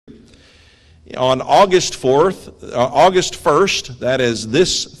On August 1st, that is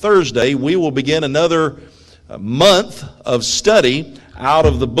this Thursday, we will begin another month of study out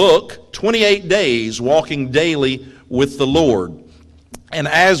of the book, 28 Days, Walking Daily with the Lord. And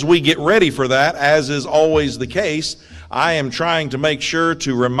as we get ready for that, as is always the case, I am trying to make sure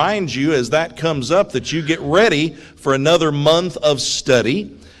to remind you as that comes up that you get ready for another month of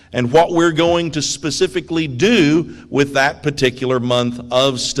study and what we're going to specifically do with that particular month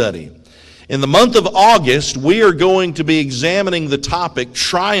of study. In the month of August, we are going to be examining the topic,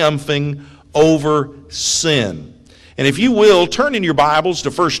 triumphing over sin. And if you will, turn in your Bibles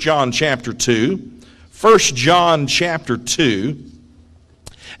to 1 John chapter 2. 1 John chapter 2.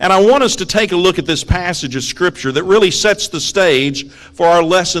 And I want us to take a look at this passage of Scripture that really sets the stage for our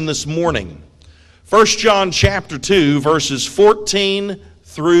lesson this morning. 1 John chapter 2, verses 14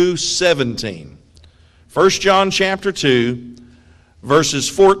 through 17. 1 John chapter 2, verses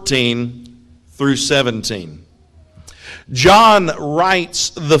 14 through 17. John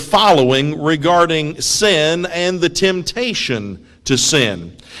writes the following regarding sin and the temptation to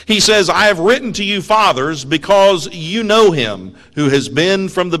sin. He says, I have written to you, fathers, because you know him who has been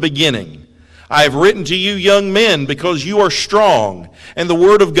from the beginning. I have written to you, young men, because you are strong, and the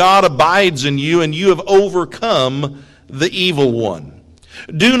word of God abides in you, and you have overcome the evil one.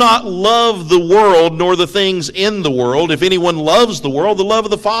 Do not love the world nor the things in the world. If anyone loves the world, the love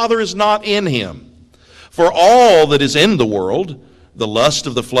of the Father is not in him. For all that is in the world, the lust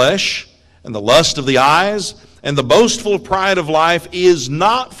of the flesh and the lust of the eyes and the boastful pride of life is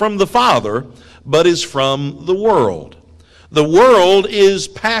not from the Father, but is from the world. The world is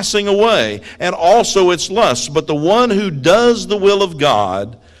passing away, and also its lusts, but the one who does the will of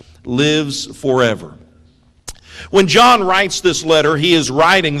God lives forever. When John writes this letter, he is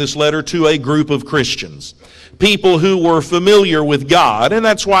writing this letter to a group of Christians, people who were familiar with God, and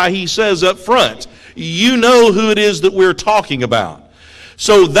that's why he says up front, you know who it is that we're talking about.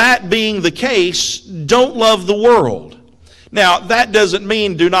 So that being the case, don't love the world. Now, that doesn't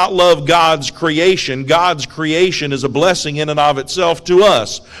mean do not love God's creation. God's creation is a blessing in and of itself to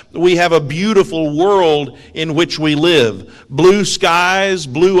us. We have a beautiful world in which we live. Blue skies,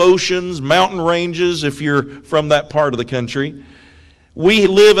 blue oceans, mountain ranges, if you're from that part of the country. We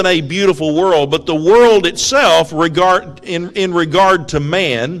live in a beautiful world, but the world itself, in regard to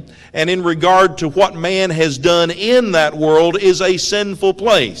man, and in regard to what man has done in that world, is a sinful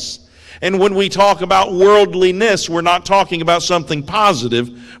place. And when we talk about worldliness, we're not talking about something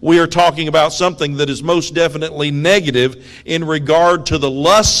positive. We are talking about something that is most definitely negative in regard to the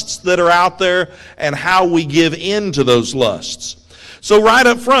lusts that are out there and how we give in to those lusts. So right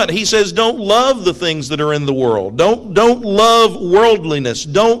up front, he says, don't love the things that are in the world. Don't love worldliness.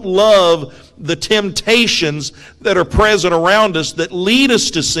 Don't love the temptations that are present around us that lead us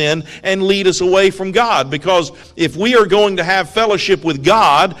to sin and lead us away from God. Because if we are going to have fellowship with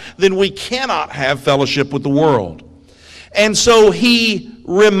God, then we cannot have fellowship with the world. And so he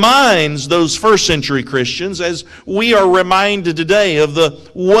reminds those first century Christians, as we are reminded today, of the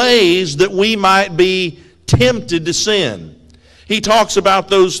ways that we might be tempted to sin. He talks about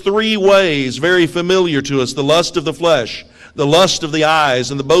those three ways, very familiar to us: the lust of the flesh, the lust of the eyes,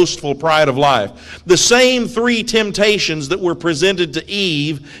 and the boastful pride of life. The same three temptations that were presented to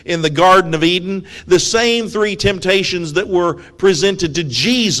Eve in the Garden of Eden, the same three temptations that were presented to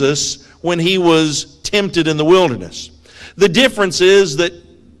Jesus when he was tempted in the wilderness. The difference is that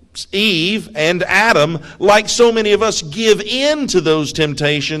Eve and Adam, like so many of us, give in to those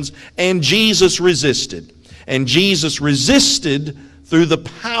temptations, and Jesus resisted. And Jesus resisted through the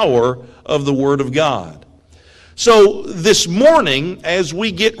power of the Word of God. So this morning, as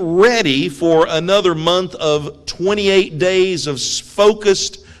we get ready for another month of 28 days of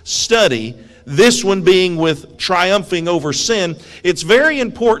focused study, this one being with triumphing over sin, it's very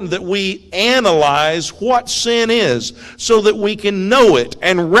important that we analyze what sin is so that we can know it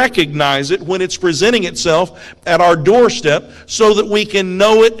and recognize it when it's presenting itself at our doorstep, so that we can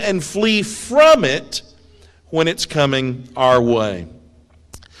know it and flee from it when it's coming our way.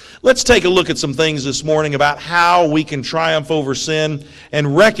 Let's take a look at some things this morning about how we can triumph over sin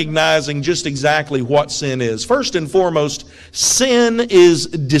and recognizing just exactly what sin is. First and foremost, sin is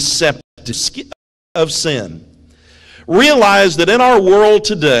deceptive of sin. Realize that in our world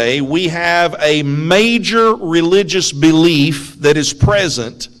today, we have a major religious belief that is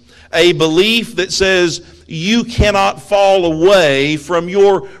present, a belief that says you cannot fall away from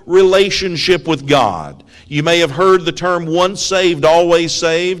your relationship with God. You may have heard the term once saved, always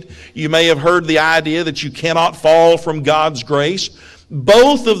saved. You may have heard the idea that you cannot fall from God's grace.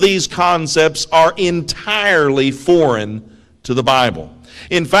 Both of these concepts are entirely foreign to the Bible.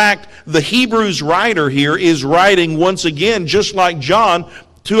 In fact, the Hebrews writer here is writing once again, just like John,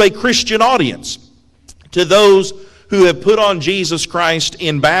 to a Christian audience, to those who have put on Jesus Christ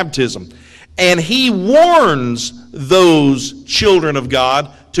in baptism. And he warns those children of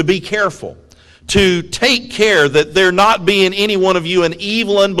God to be careful, to take care that there not be in any one of you an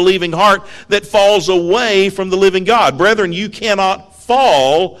evil, unbelieving heart that falls away from the living God. Brethren, you cannot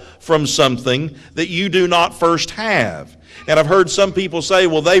fall from something that you do not first have. And I've heard some people say,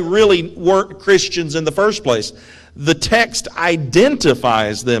 well, they really weren't Christians in the first place. The text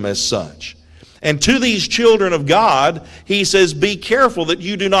identifies them as such. And to these children of God, he says, be careful that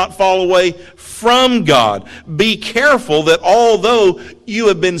you do not fall away from God. Be careful that although you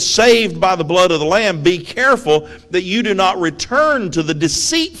have been saved by the blood of the Lamb, be careful that you do not return to the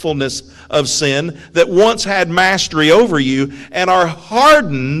deceitfulness of sin that once had mastery over you and are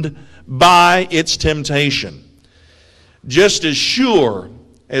hardened by its temptation. Just as sure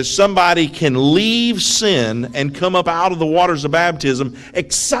as somebody can leave sin and come up out of the waters of baptism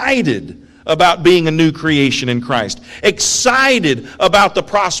excited about being a new creation in Christ, excited about the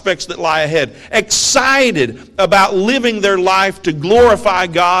prospects that lie ahead, excited about living their life to glorify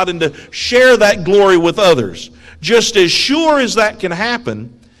God and to share that glory with others. Just as sure as that can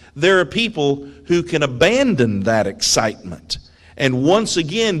happen, there are people who can abandon that excitement and once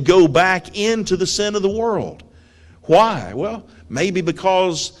again go back into the sin of the world. Why? Well, maybe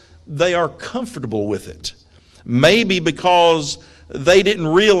because they are comfortable with it. Maybe because they didn't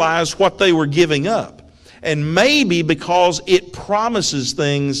realize what they were giving up. And maybe because it promises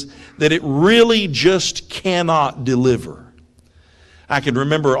things that it really just cannot deliver. I can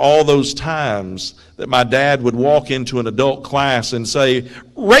remember all those times that my dad would walk into an adult class and say,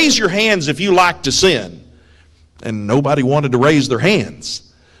 raise your hands if you like to sin. And nobody wanted to raise their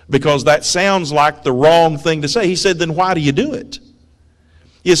hands because that sounds like the wrong thing to say. He said, then why do you do it?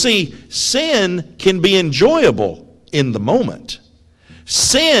 You see, sin can be enjoyable in the moment.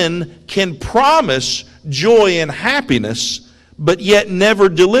 Sin can promise joy and happiness, but yet never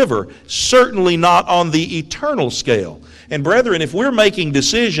deliver, certainly not on the eternal scale. And brethren, if we're making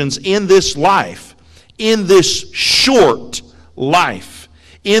decisions in this life, in this short life,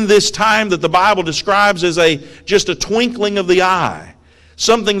 in this time that the Bible describes as just a twinkling of the eye,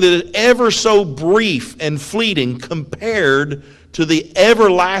 something that is ever so brief and fleeting compared to the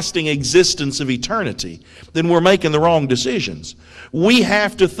everlasting existence of eternity, then we're making the wrong decisions. We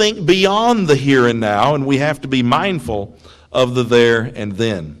have to think beyond the here and now, and we have to be mindful of the there and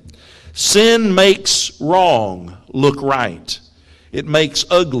then. Sin makes wrong look right. It makes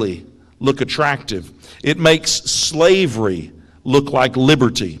ugly look attractive. It makes slavery look like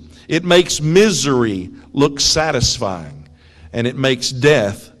liberty. It makes misery look satisfying. And it makes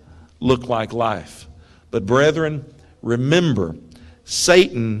death look like life. But brethren, remember,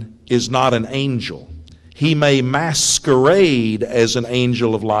 Satan is not an angel. He may masquerade as an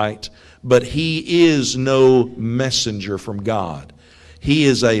angel of light, but he is no messenger from God. He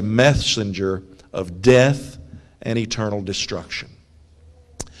is a messenger of death and eternal destruction.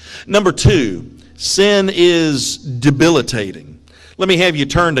 Number two, sin is debilitating. Let me have you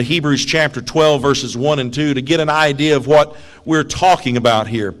turn to Hebrews chapter 12, verses 1 and 2 to get an idea of what we're talking about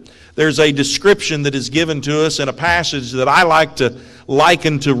here. There's a description that is given to us in a passage that I like to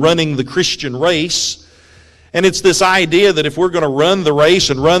liken to running the Christian race. And it's this idea that if we're going to run the race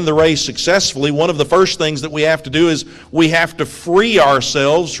and run the race successfully, one of the first things that we have to do is we have to free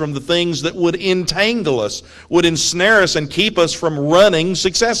ourselves from the things that would entangle us, would ensnare us and keep us from running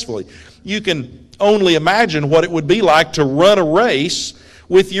successfully. You can only imagine what it would be like to run a race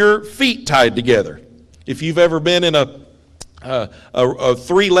with your feet tied together. If you've ever been in a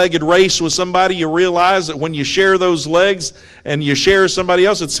three-legged race with somebody, you realize that when you share those legs and you share somebody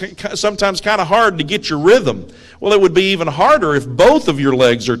else, it's sometimes kind of hard to get your rhythm. Well, it would be even harder if both of your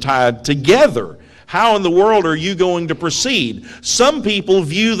legs are tied together. How in the world are you going to proceed? Some people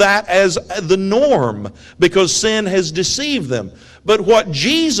view that as the norm because sin has deceived them. But what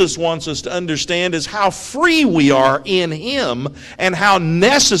Jesus wants us to understand is how free we are in Him and how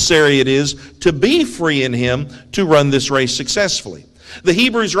necessary it is to be free in Him to run this race successfully. The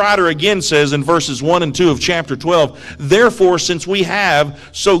Hebrews writer again says in verses 1 and 2 of chapter 12, therefore, since we have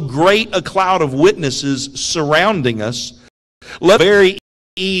so great a cloud of witnesses surrounding us, let it be very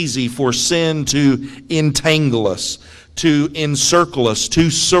easy for sin to entangle us, to encircle us, to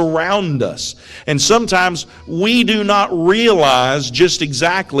surround us. And sometimes we do not realize just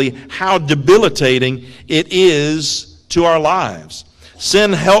exactly how debilitating it is to our lives.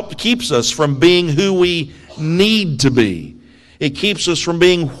 Sin keeps us from being who we need to be. It keeps us from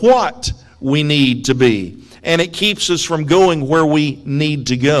being what we need to be. and it keeps us from going where we need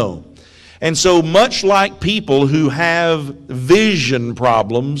to go. And so much like people who have vision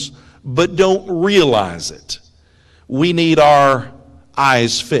problems but don't realize it, we need our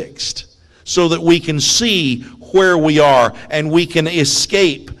eyes fixed so that we can see where we are and we can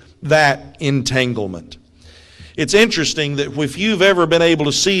escape that entanglement. It's interesting that if you've ever been able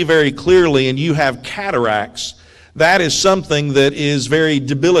to see very clearly and you have cataracts, that is something that is very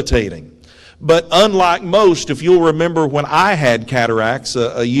debilitating. But unlike most, if you'll remember when I had cataracts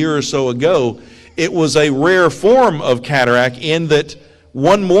a year or so ago, it was a rare form of cataract in that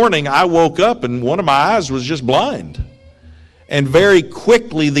one morning I woke up and one of my eyes was just blind. And very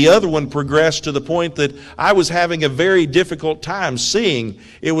quickly the other one progressed to the point that I was having a very difficult time seeing.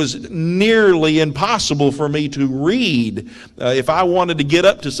 It was nearly impossible for me to read. If I wanted to get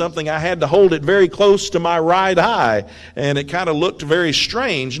up to something, I had to hold it very close to my right eye, and it kind of looked very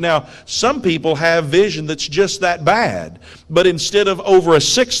strange. Now, some people have vision that's just that bad, but instead of over a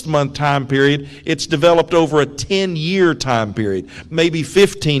 6-month time period, it's developed over a 10-year time period, maybe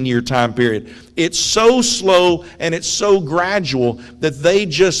 15-year time period. It's so slow and it's so gradual that they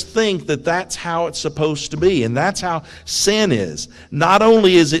just think that that's how it's supposed to be. And that's how sin is. Not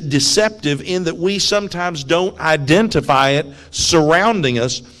only is it deceptive in that we sometimes don't identify it surrounding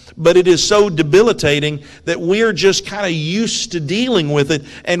us, but it is so debilitating that we're just kind of used to dealing with it,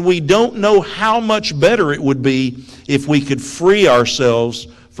 and we don't know how much better it would be if we could free ourselves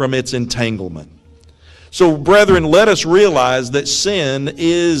from its entanglement. So, brethren, let us realize that sin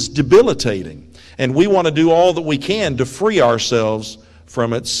is debilitating, and we want to do all that we can to free ourselves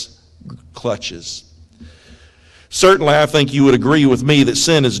from its clutches. Certainly, I think you would agree with me that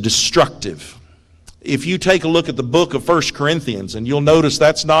sin is destructive. If you take a look at the book of 1 Corinthians, and you'll notice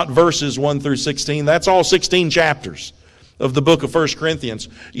that's not verses 1 through 16, that's all 16 chapters of the book of 1 Corinthians,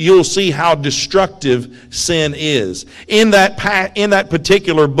 you'll see how destructive sin is. In that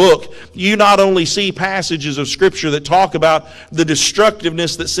particular book, you not only see passages of Scripture that talk about the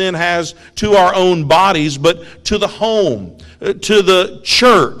destructiveness that sin has to our own bodies, but to the home, to the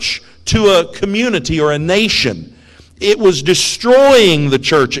church, to a community or a nation. It was destroying the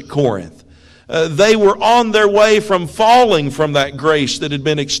church at Corinth. They were on their way from falling from that grace that had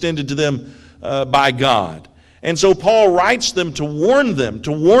been extended to them by God. And so Paul writes them to warn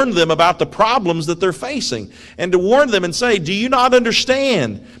them about the problems that they're facing, and to warn them and say, do you not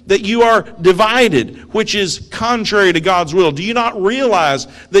understand that you are divided, which is contrary to God's will? Do you not realize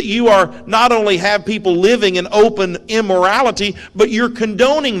that you are not only have people living in open immorality, but you're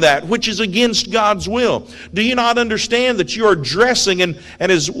condoning that, which is against God's will? Do you not understand that you are dressing, and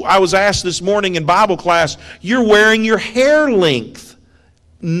as I was asked this morning in Bible class, you're wearing your hair length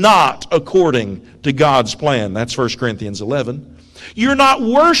not according to God's plan? That's 1 Corinthians 11. You're not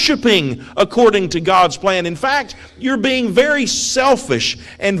worshiping according to God's plan. In fact, you're being very selfish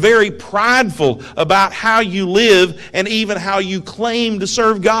and very prideful about how you live and even how you claim to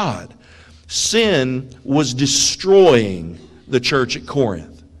serve God. Sin was destroying the church at Corinth.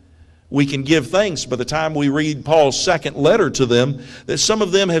 We can give thanks by the time we read Paul's second letter to them that some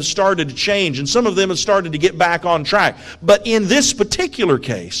of them have started to change and some of them have started to get back on track. But in this particular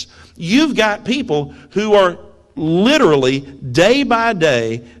case, you've got people who are literally day by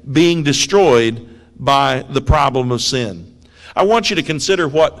day being destroyed by the problem of sin. I want you to consider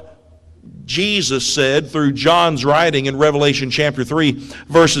what Jesus said through John's writing in Revelation chapter 3,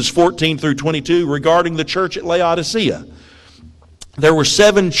 verses 14 through 22 regarding the church at Laodicea. There were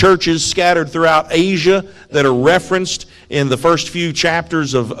 7 churches scattered throughout Asia that are referenced in the first few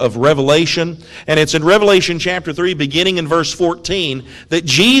chapters of Revelation. And it's in Revelation chapter 3, beginning in verse 14, that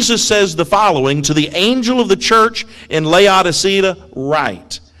Jesus says the following: to the angel of the church in Laodicea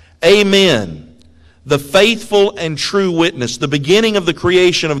write, Amen, the faithful and true witness, the beginning of the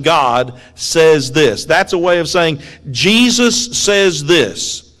creation of God, says this. That's a way of saying Jesus says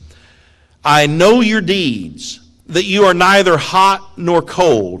this: I know your deeds, that you are neither hot nor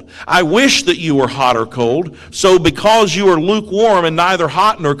cold. I wish that you were hot or cold. So because you are lukewarm and neither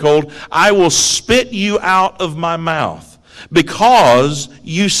hot nor cold, I will spit you out of my mouth. Because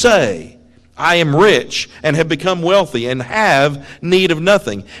you say, I am rich and have become wealthy and have need of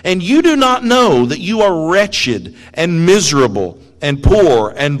nothing. And you do not know that you are wretched and miserable and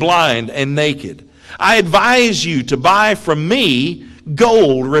poor and blind and naked. I advise you to buy from me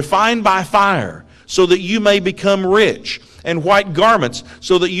gold refined by fire, so that you may become rich, and white garments,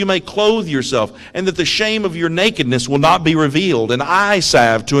 so that you may clothe yourself, and that the shame of your nakedness will not be revealed, and eye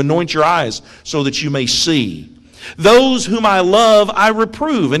salve to anoint your eyes, so that you may see. Those whom I love I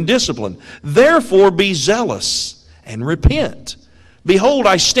reprove and discipline. Therefore be zealous and repent. Behold,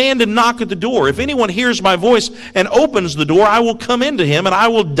 I stand and knock at the door. If anyone hears my voice and opens the door, I will come into him, and I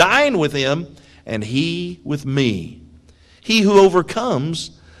will dine with him, and he with me. He who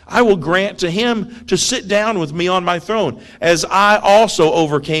overcomes, I will grant to him to sit down with me on my throne, as I also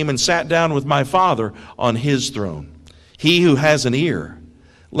overcame and sat down with my Father on his throne. He who has an ear,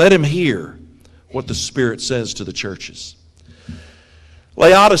 let him hear what the Spirit says to the churches.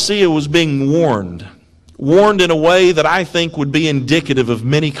 Laodicea was being warned in a way that I think would be indicative of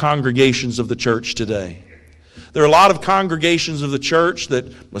many congregations of the church today. There are a lot of congregations of the church that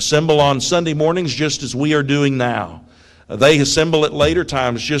assemble on Sunday mornings just as we are doing now. They assemble at later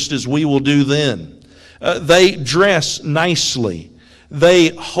times just as we will do then. They dress nicely. They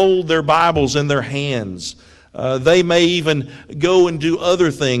hold their Bibles in their hands. They may even go and do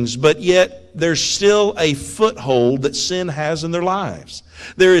other things, but yet there's still a foothold that sin has in their lives.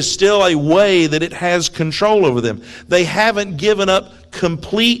 There is still a way that it has control over them. They haven't given up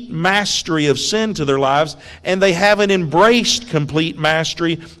complete mastery of sin to their lives, and they haven't embraced complete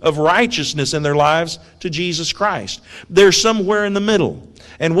mastery of righteousness in their lives to Jesus Christ. They're somewhere in the middle.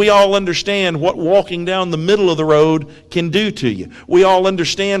 And we all understand what walking down the middle of the road can do to you. We all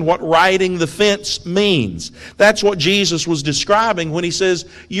understand what riding the fence means. That's what Jesus was describing when he says,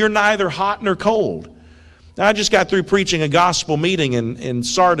 you're neither hot nor cold. Now, I just got through preaching a gospel meeting in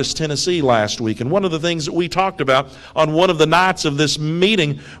Sardis, Tennessee last week. And one of the things that we talked about on one of the nights of this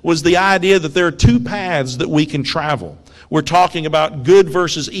meeting was the idea that there are two paths that we can travel. We're talking about good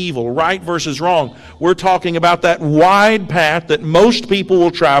versus evil, right versus wrong. We're talking about that wide path that most people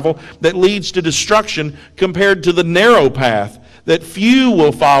will travel that leads to destruction compared to the narrow path that few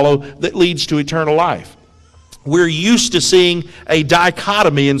will follow that leads to eternal life. We're used to seeing a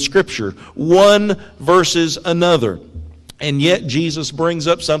dichotomy in Scripture, one versus another. And yet Jesus brings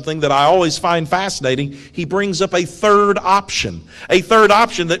up something that I always find fascinating. He brings up a third option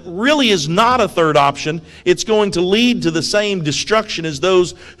that really is not a third option. It's going to lead to the same destruction as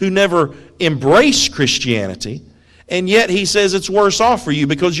those who never embrace Christianity. And yet he says it's worse off for you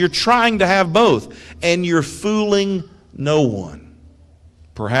because you're trying to have both, and you're fooling no one,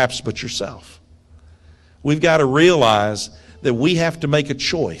 perhaps but yourself. We've got to realize that we have to make a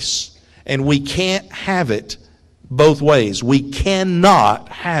choice, and we can't have it both ways. We cannot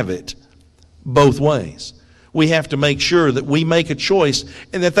have it both ways. We have to make sure that we make a choice,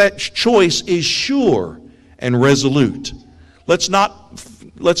 and that choice is sure and resolute. Let's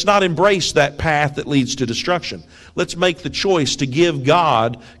not embrace that path that leads to destruction. Let's make the choice to give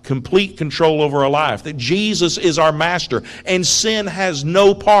God complete control over our life, that Jesus is our master, and sin has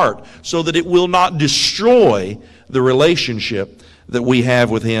no part, so that it will not destroy the relationship that we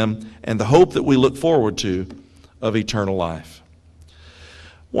have with Him and the hope that we look forward to of eternal life. I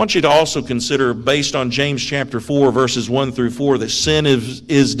want you to also consider, based on James chapter 4, verses 1 through 4, that sin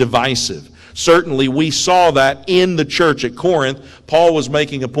is divisive. Certainly we saw that in the church at Corinth. Paul was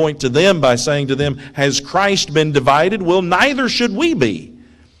making a point to them by saying to them, has Christ been divided? Well, neither should we be.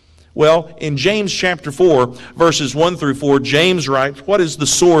 Well, in James chapter 4, verses 1 through 4, James writes, what is the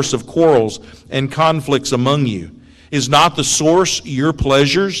source of quarrels and conflicts among you? Is not the source your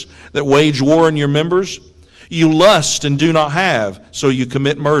pleasures that wage war in your members? You lust and do not have, so you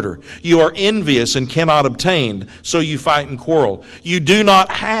commit murder. You are envious and cannot obtain, so you fight and quarrel. You do not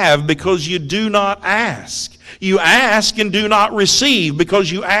have because you do not ask. You ask and do not receive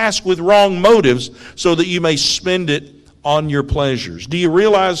because you ask with wrong motives, so that you may spend it on your pleasures. Do you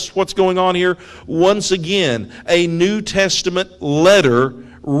realize what's going on here? Once again, a New Testament letter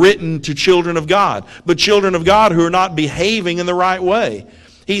written to children of God, but children of God who are not behaving in the right way.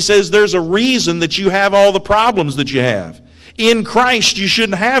 He says there's a reason that you have all the problems that you have. In Christ, you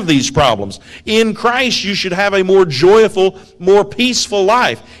shouldn't have these problems. In Christ, you should have a more joyful, more peaceful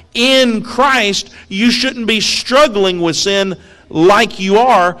life. In Christ, you shouldn't be struggling with sin like you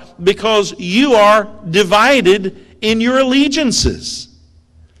are, because you are divided in your allegiances.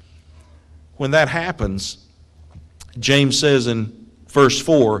 When that happens, James says in verse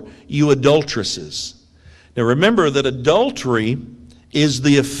 4, you adulteresses. Now remember that adultery is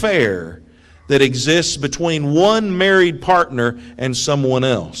the affair that exists between one married partner and someone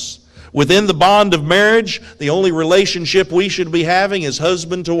else. Within the bond of marriage, the only relationship we should be having is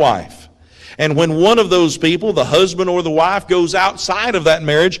husband to wife. And when one of those people, the husband or the wife, goes outside of that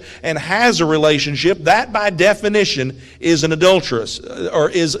marriage and has a relationship, that by definition is an adulteress, or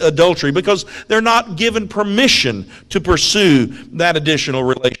is adultery, because they're not given permission to pursue that additional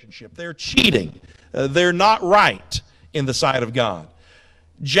relationship. They're cheating. They're not right in the sight of God.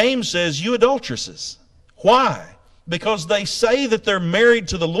 James says, you adulteresses. Why? Because they say that they're married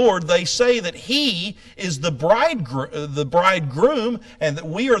to the Lord. They say that He is the bridegroom and that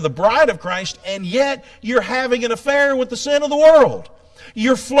we are the bride of Christ, and yet you're having an affair with the sin of the world.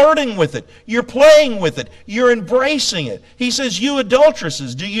 You're flirting with it. You're playing with it. You're embracing it. He says, you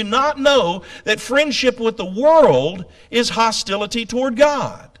adulteresses, do you not know that friendship with the world is hostility toward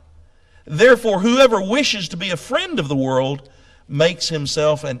God? Therefore, whoever wishes to be a friend of the world makes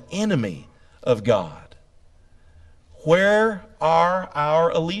himself an enemy of God. Where are our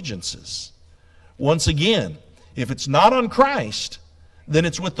allegiances? Once again, if it's not on Christ, then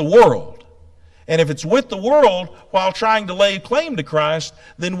it's with the world. And if it's with the world while trying to lay claim to Christ,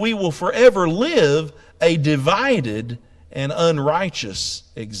 then we will forever live a divided and unrighteous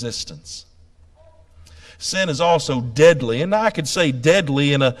existence. Sin is also deadly, and I could say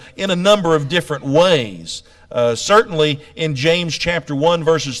deadly in a number of different ways. Certainly in James chapter 1,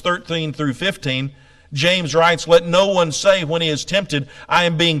 verses 13 through 15, James writes, let no one say when he is tempted, I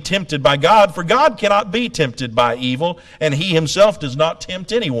am being tempted by God, for God cannot be tempted by evil, and He Himself does not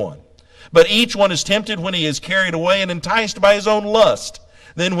tempt anyone. But each one is tempted when he is carried away and enticed by his own lust.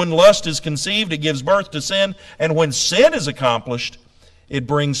 Then when lust is conceived, it gives birth to sin, and when sin is accomplished, it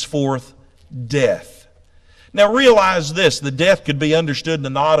brings forth death. Now realize this, the death could be understood in a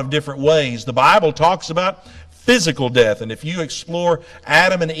lot of different ways. The Bible talks about physical death. And if you explore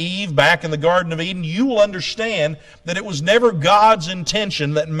Adam and Eve back in the Garden of Eden, you will understand that it was never God's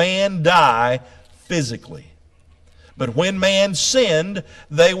intention that man die physically. But when man sinned,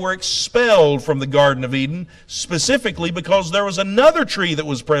 they were expelled from the Garden of Eden, specifically because there was another tree that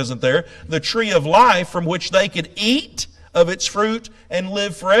was present there, the tree of life, from which they could eat of its fruit and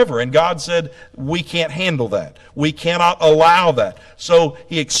live forever. And God said, we can't handle that. We cannot allow that. So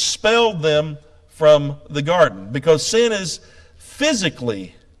He expelled them from the garden, because sin is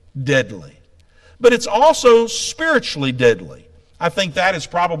physically deadly, but it's also spiritually deadly. I think that is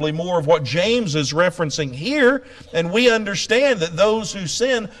probably more of what James is referencing here, and we understand that those who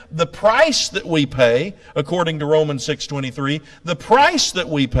sin, the price that we pay, according to Romans 6:23, the price that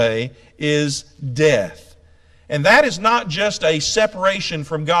we pay is death. And that is not just a separation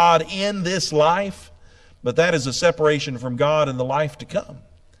from God in this life, but that is a separation from God in the life to come.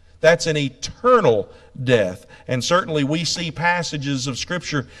 That's an eternal death. And certainly we see passages of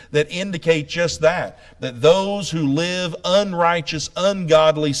Scripture that indicate just that those who live unrighteous,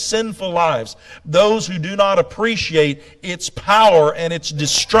 ungodly, sinful lives, those who do not appreciate its power and its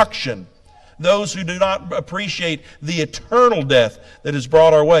destruction, those who do not appreciate the eternal death that is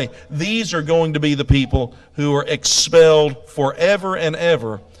brought our way, these are going to be the people who are expelled forever and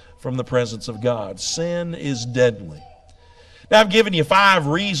ever from the presence of God. Sin is deadly. Now, I've given you 5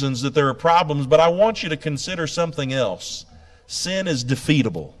 reasons that there are problems, but I want you to consider something else. Sin is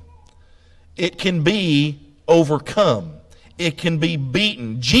defeatable. It can be overcome. It can be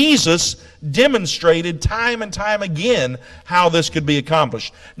beaten. Jesus demonstrated time and time again how this could be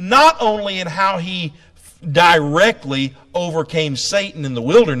accomplished. Not only in how He directly overcame Satan in the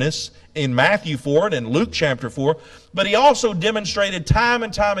wilderness, in Matthew 4 and in Luke chapter 4, but He also demonstrated time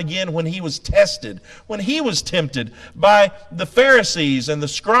and time again when He was tested, when He was tempted by the Pharisees and the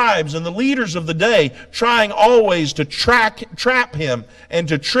scribes and the leaders of the day, trying always to trap Him and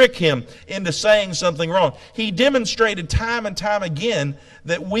to trick Him into saying something wrong. He demonstrated time and time again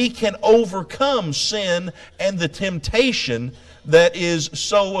that we can overcome sin and the temptation that is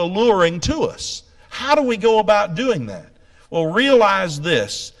so alluring to us. How do we go about doing that? Well, realize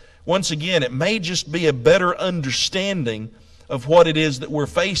this. Once again, it may just be a better understanding of what it is that we're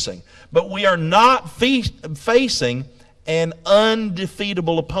facing. But we are not facing an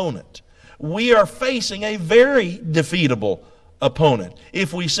undefeatable opponent. We are facing a very defeatable opponent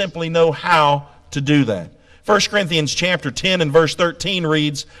if we simply know how to do that. 1 Corinthians chapter 10 and verse 13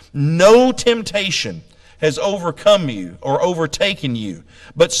 reads, no temptation has overcome you or overtaken you,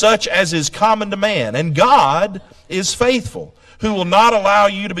 but such as is common to man. And God is faithful, who will not allow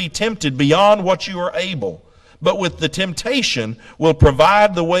you to be tempted beyond what you are able, but with the temptation will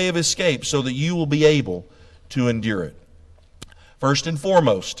provide the way of escape so that you will be able to endure it. First and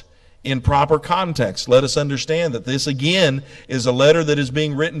foremost, in proper context, let us understand that this again is a letter that is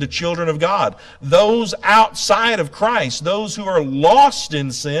being written to children of God. Those outside of Christ, those who are lost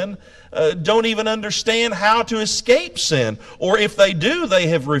in sin, don't even understand how to escape sin. Or if they do, they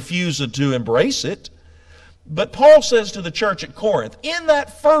have refused to embrace it. But Paul says to the church at Corinth, in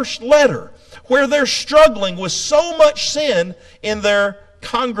that first letter, where they're struggling with so much sin in their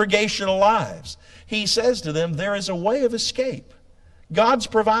congregational lives, he says to them, there is a way of escape. God's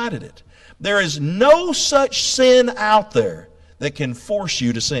provided it. There is no such sin out there that can force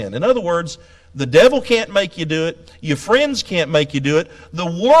you to sin. In other words, the devil can't make you do it. Your friends can't make you do it. The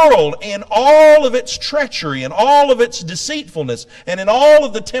world, in all of its treachery and all of its deceitfulness and in all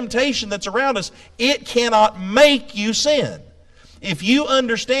of the temptation that's around us, it cannot make you sin. If you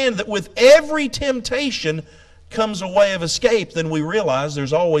understand that with every temptation comes a way of escape, then we realize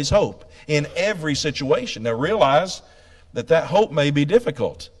there's always hope in every situation. Now realize that that hope may be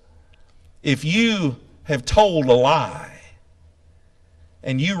difficult. If you have told a lie,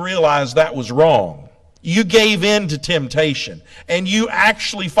 and you realize that was wrong, you gave in to temptation, and you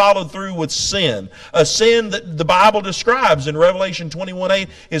actually followed through with sin, a sin that the Bible describes in Revelation 21:8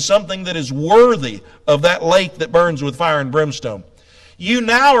 is something that is worthy of that lake that burns with fire and brimstone. You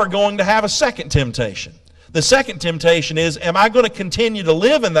now are going to have a second temptation. The second temptation is, am I going to continue to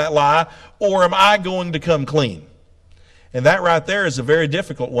live in that lie, or am I going to come clean? And that right there is a very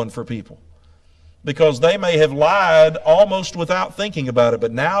difficult one for people, because they may have lied almost without thinking about it,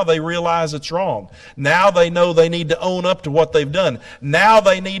 but now they realize it's wrong. Now they know they need to own up to what they've done. Now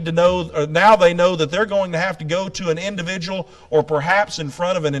they need to know, or now they know that they're going to have to go to an individual or perhaps in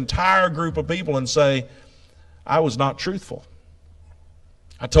front of an entire group of people and say, I was not truthful.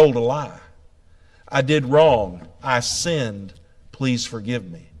 I told a lie. I did wrong. I sinned. Please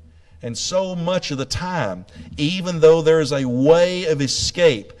forgive me. And so much of the time, even though there is a way of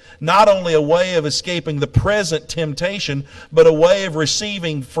escape, not only a way of escaping the present temptation, but a way of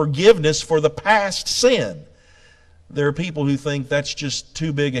receiving forgiveness for the past sin, there are people who think that's just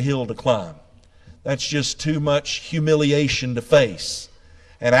too big a hill to climb. That's just too much humiliation to face.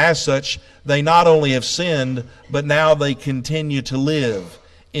 And as such, they not only have sinned, but now they continue to live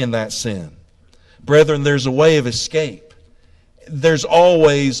in that sin. Brethren, there's a way of escape. There's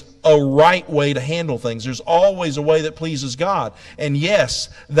always a right way to handle things. There's always a way that pleases God. And yes,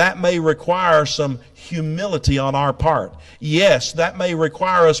 that may require some humility on our part. Yes, that may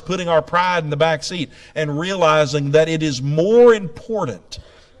require us putting our pride in the back seat and realizing that it is more important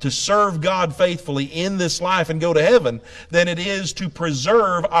to serve God faithfully in this life and go to heaven than it is to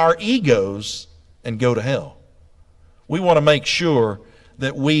preserve our egos and go to hell. We want to make sure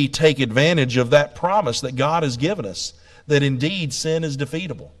that we take advantage of that promise that God has given us, that indeed sin is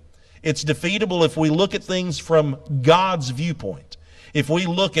defeatable. It's defeatable if we look at things from God's viewpoint. If we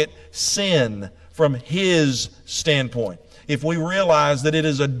look at sin from His standpoint. If we realize that it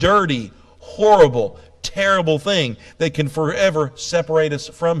is a dirty, horrible, terrible thing that can forever separate us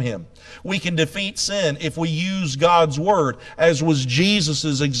from Him. We can defeat sin if we use God's Word, as was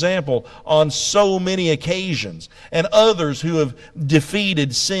Jesus' example on so many occasions, and others who have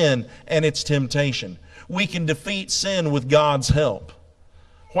defeated sin and its temptation. We can defeat sin with God's help.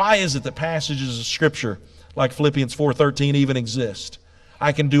 Why is it that passages of Scripture like Philippians 4:13 even exist?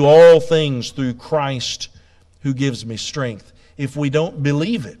 I can do all things through Christ who gives me strength. If we don't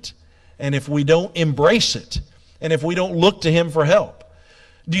believe it, and if we don't embrace it, and if we don't look to Him for help.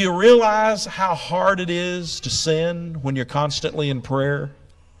 Do you realize how hard it is to sin when you're constantly in prayer?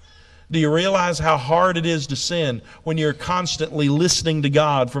 Do you realize how hard it is to sin when you're constantly listening to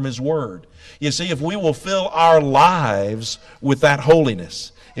God from His Word? You see, if we will fill our lives with that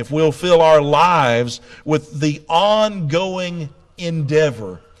holiness, if we'll fill our lives with the ongoing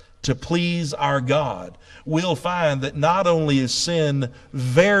endeavor to please our God, we'll find that not only is sin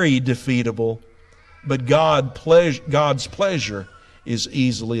very defeatable, but God's pleasure is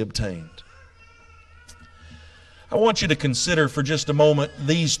easily obtained. I want you to consider for just a moment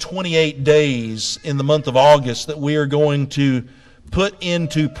these 28 days in the month of August that we are going to put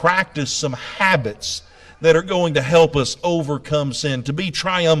into practice some habits that are going to help us overcome sin, to be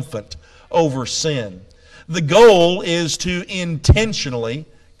triumphant over sin. The goal is to intentionally,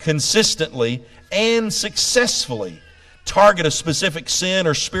 consistently, and successfully target a specific sin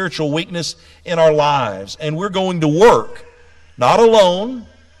or spiritual weakness in our lives. And we're going to work, not alone,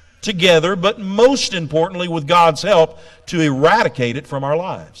 together, but most importantly with God's help, to eradicate it from our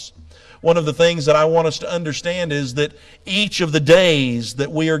lives. One of the things that I want us to understand is that each of the days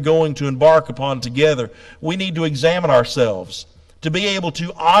that we are going to embark upon together, we need to examine ourselves, to be able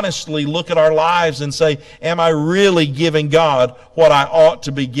to honestly look at our lives and say, am I really giving God what I ought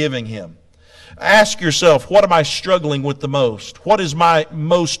to be giving Him? Ask yourself, what am I struggling with the most? What is my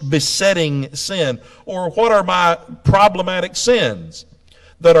most besetting sin? Or what are my problematic sins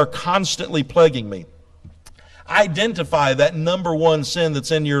that are constantly plaguing me? Identify that number one sin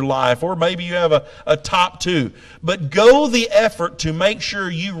that's in your life, or maybe you have a top two. But go the effort to make sure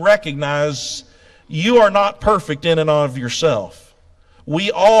you recognize you are not perfect in and of yourself.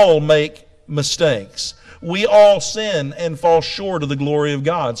 We all make mistakes. We all sin and fall short of the glory of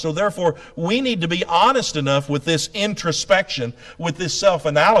God. So therefore, we need to be honest enough with this introspection, with this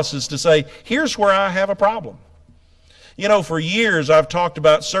self-analysis to say, here's where I have a problem. You know, for years I've talked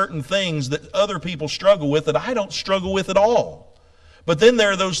about certain things that other people struggle with that I don't struggle with at all. But then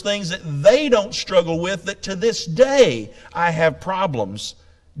there are those things that they don't struggle with that to this day I have problems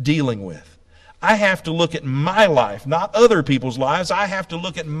dealing with. I have to look at my life, not other people's lives. I have to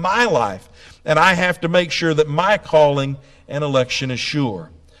look at my life, and I have to make sure that my calling and election is sure.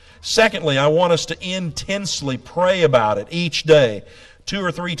 Secondly, I want us to intensely pray about it each day, 2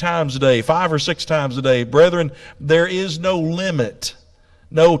 or 3 times a day, 5 or 6 times a day. Brethren, there is no limit,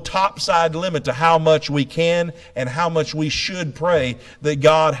 no topside limit to how much we can and how much we should pray that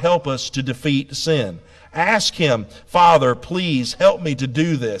God help us to defeat sin. Ask Him, Father, please help me to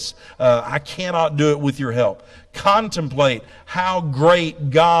do this. I cannot do it with your help. Contemplate how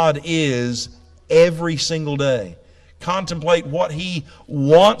great God is every single day. Contemplate what He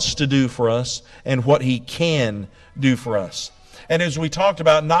wants to do for us and what He can do for us. And as we talked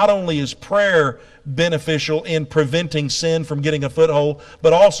about, not only is prayer beneficial in preventing sin from getting a foothold,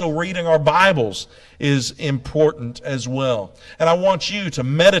 but also reading our Bibles is important as well. And I want you to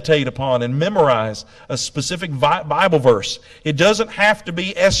meditate upon and memorize a specific Bible verse. It doesn't have to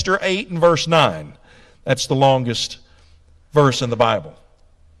be Esther 8 and verse 9. That's the longest verse in the Bible.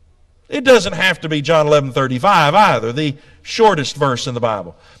 It doesn't have to be John 11:35 either, the shortest verse in the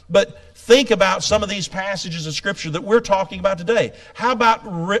Bible. But think about some of these passages of Scripture that we're talking about today. How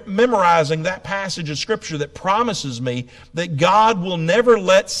about memorizing that passage of Scripture that promises me that God will never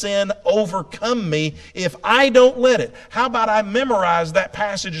let sin overcome me if I don't let it? How about I memorize that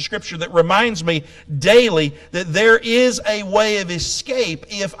passage of Scripture that reminds me daily that there is a way of escape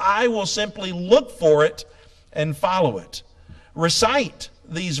if I will simply look for it and follow it? Recite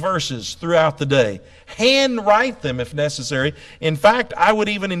these verses throughout the day. Handwrite them if necessary. In fact, I would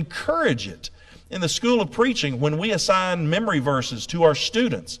even encourage it. In the School of Preaching, when we assign memory verses to our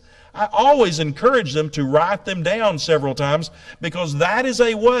students, I always encourage them to write them down several times because that is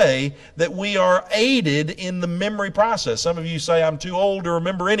a way that we are aided in the memory process. Some of you say, I'm too old to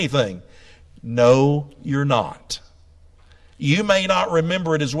remember anything. No, you're not. You may not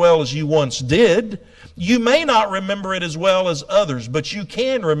remember it as well as you once did. You may not remember it as well as others, but you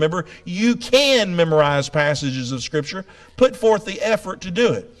can remember. You can memorize passages of Scripture. Put forth the effort to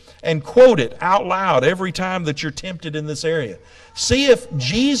do it and quote it out loud every time that you're tempted in this area. See if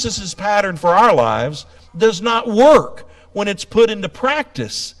Jesus' pattern for our lives does not work when it's put into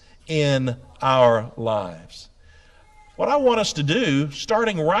practice in our lives. What I want us to do,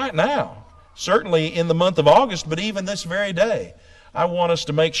 starting right now, certainly in the month of August, but even this very day, I want us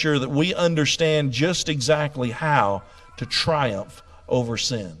to make sure that we understand just exactly how to triumph over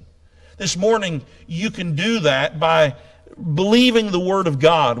sin. This morning, you can do that by believing the Word of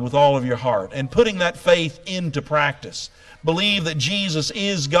God with all of your heart and putting that faith into practice. Believe that Jesus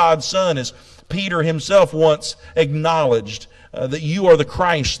is God's Son, as Peter himself once acknowledged, that you are the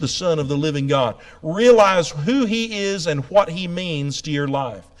Christ, the Son of the living God. Realize who He is and what He means to your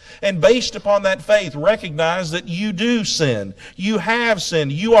life. And based upon that faith, recognize that you do sin. You have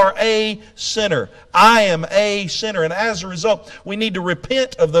sinned. You are a sinner. I am a sinner. And as a result, we need to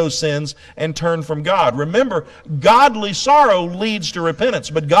repent of those sins and turn from God. Remember, godly sorrow leads to repentance.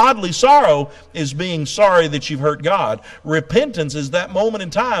 But godly sorrow is being sorry that you've hurt God. Repentance is that moment in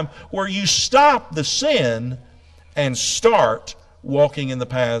time where you stop the sin and start walking in the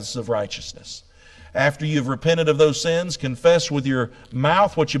paths of righteousness. After you've repented of those sins, confess with your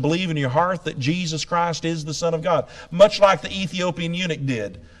mouth what you believe in your heart that Jesus Christ is the Son of God. Much like the Ethiopian eunuch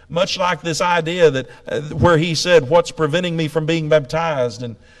did. Much like this idea that where he said, what's preventing me from being baptized?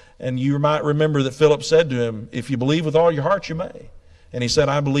 And you might remember that Philip said to him, if you believe with all your heart, you may. And he said,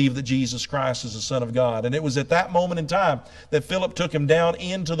 I believe that Jesus Christ is the Son of God. And it was at that moment in time that Philip took him down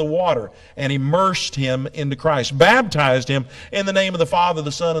into the water and immersed him into Christ. Baptized him in the name of the Father, the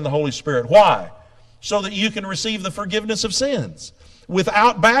Son, and the Holy Spirit. Why? So that you can receive the forgiveness of sins.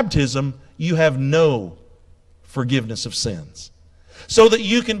 Without baptism, you have no forgiveness of sins. So that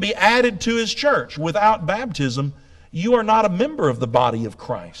you can be added to His church. Without baptism, you are not a member of the body of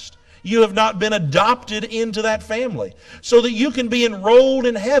Christ. You have not been adopted into that family. So that you can be enrolled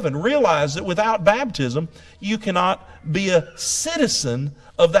in heaven. Realize that without baptism, you cannot be a citizen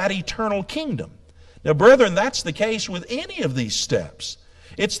of that eternal kingdom. Now, brethren, that's the case with any of these steps.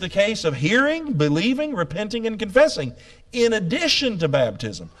 It's the case of hearing, believing, repenting, and confessing in addition to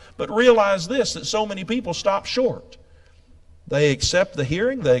baptism. But realize this, that so many people stop short. They accept the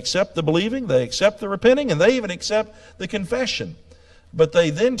hearing, they accept the believing, they accept the repenting, and they even accept the confession. But they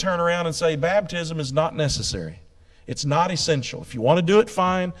then turn around and say baptism is not necessary. It's not essential. If you want to do it,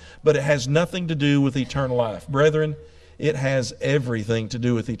 fine, but it has nothing to do with eternal life. Brethren, it has everything to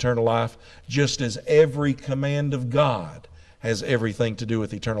do with eternal life, just as every command of God has everything to do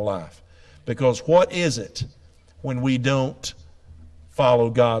with eternal life. Because what is it when we don't follow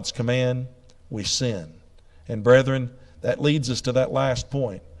God's command? We sin. And brethren, that leads us to that last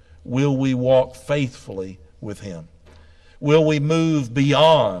point. Will we walk faithfully with Him? Will we move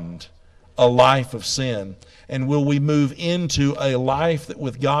beyond a life of sin? And will we move into a life that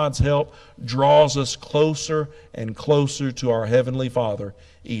with God's help draws us closer and closer to our Heavenly Father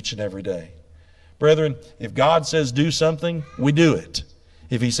each and every day? Brethren, if God says do something, we do it.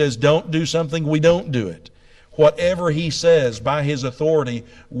 If He says don't do something, we don't do it. Whatever He says by His authority,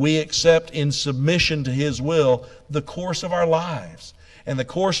 we accept in submission to His will the course of our lives. And the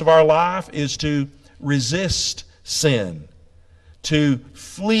course of our life is to resist sin, to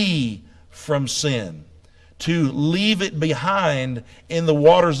flee from sin, to leave it behind in the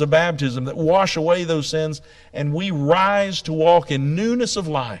waters of baptism that wash away those sins, and we rise to walk in newness of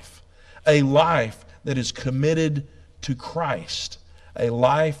life, a life that is committed to Christ, a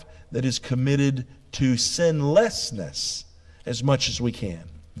life that is committed to sinlessness as much as we can.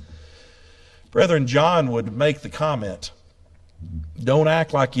 Brethren, John would make the comment, don't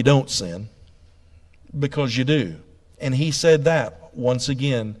act like you don't sin, because you do. And he said that once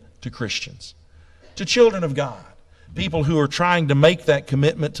again to Christians, to children of God, people who are trying to make that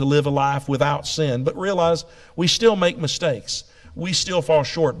commitment to live a life without sin, but realize we still make mistakes. We still fall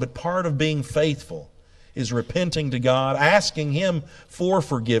short, but part of being faithful is repenting to God, asking Him for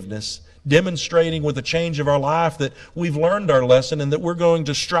forgiveness, demonstrating with a change of our life that we've learned our lesson and that we're going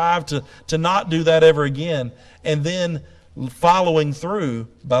to strive to not do that ever again, and then following through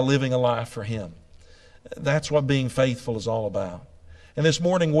by living a life for Him. That's what being faithful is all about. And this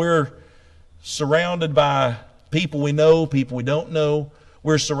morning we're surrounded by people we know, people we don't know.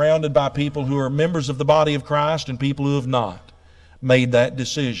 We're surrounded by people who are members of the body of Christ and people who have not made that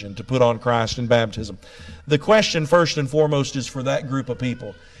decision to put on Christ in baptism. The question first and foremost is for that group of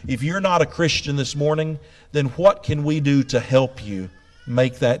people. If you're not a Christian this morning, then what can we do to help you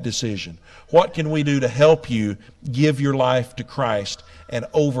make that decision? What can we do to help you give your life to Christ and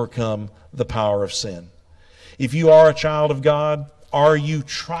overcome the power of sin? If you are a child of God, are you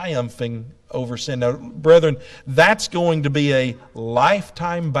triumphing over sin? Now, brethren, that's going to be a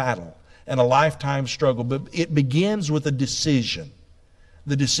lifetime battle and a lifetime struggle, but it begins with a decision,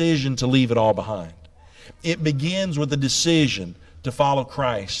 the decision to leave it all behind. It begins with a decision to follow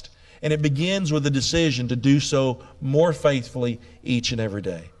Christ, and it begins with a decision to do so more faithfully each and every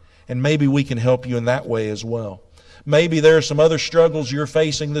day. And maybe we can help you in that way as well. Maybe there are some other struggles you're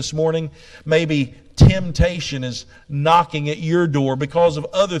facing this morning. Maybe temptation is knocking at your door because of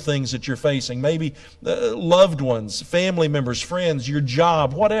other things that you're facing. Maybe loved ones, family members, friends, your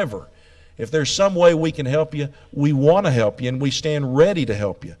job, whatever. If there's some way we can help you, we want to help you, and we stand ready to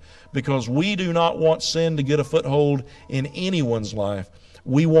help you, because we do not want sin to get a foothold in anyone's life.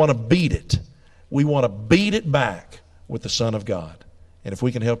 We want to beat it. We want to beat it back with the Son of God. And if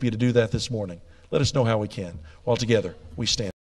we can help you to do that this morning, let us know how we can. While together we stand.